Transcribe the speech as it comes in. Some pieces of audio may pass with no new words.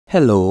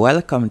Hello,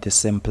 welcome to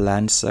Simple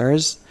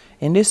Answers.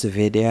 In this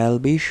video, I'll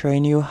be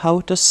showing you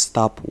how to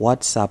stop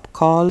WhatsApp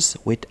calls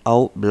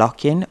without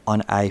blocking on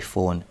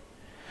iPhone.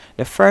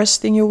 The first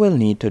thing you will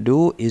need to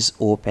do is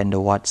open the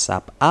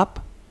WhatsApp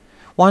app.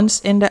 Once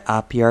in the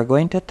app, you're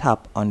going to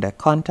tap on the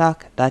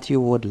contact that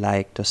you would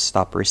like to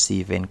stop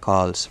receiving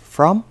calls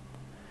from.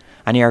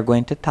 And you're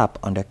going to tap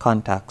on the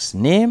contact's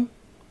name.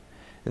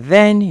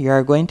 Then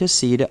you're going to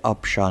see the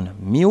option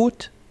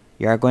mute.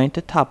 You're going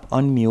to tap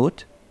on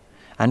mute.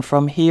 And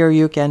from here,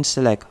 you can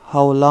select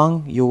how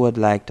long you would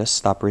like to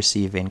stop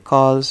receiving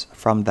calls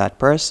from that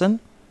person.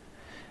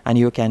 And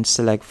you can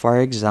select, for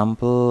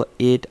example,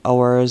 8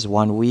 hours,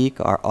 1 week,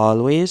 or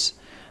always.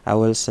 I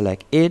will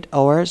select 8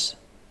 hours.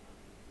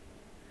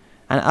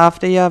 And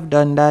after you have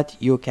done that,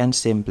 you can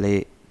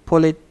simply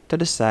pull it to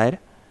the side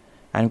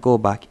and go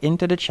back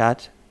into the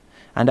chat.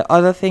 And the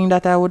other thing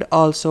that I would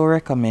also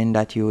recommend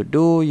that you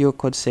do, you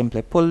could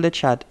simply pull the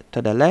chat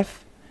to the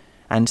left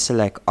and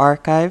select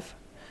archive.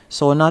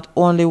 So not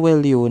only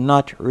will you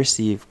not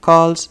receive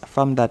calls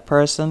from that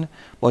person,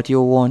 but you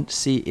won't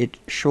see it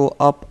show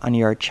up on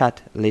your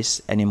chat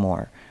list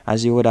anymore,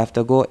 as you would have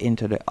to go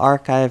into the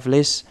archive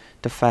list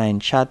to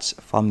find chats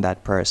from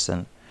that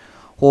person.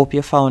 Hope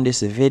you found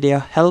this video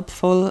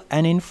helpful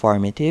and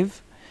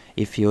informative.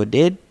 If you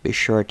did, be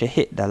sure to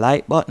hit the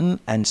like button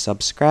and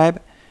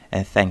subscribe,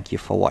 and thank you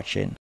for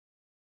watching.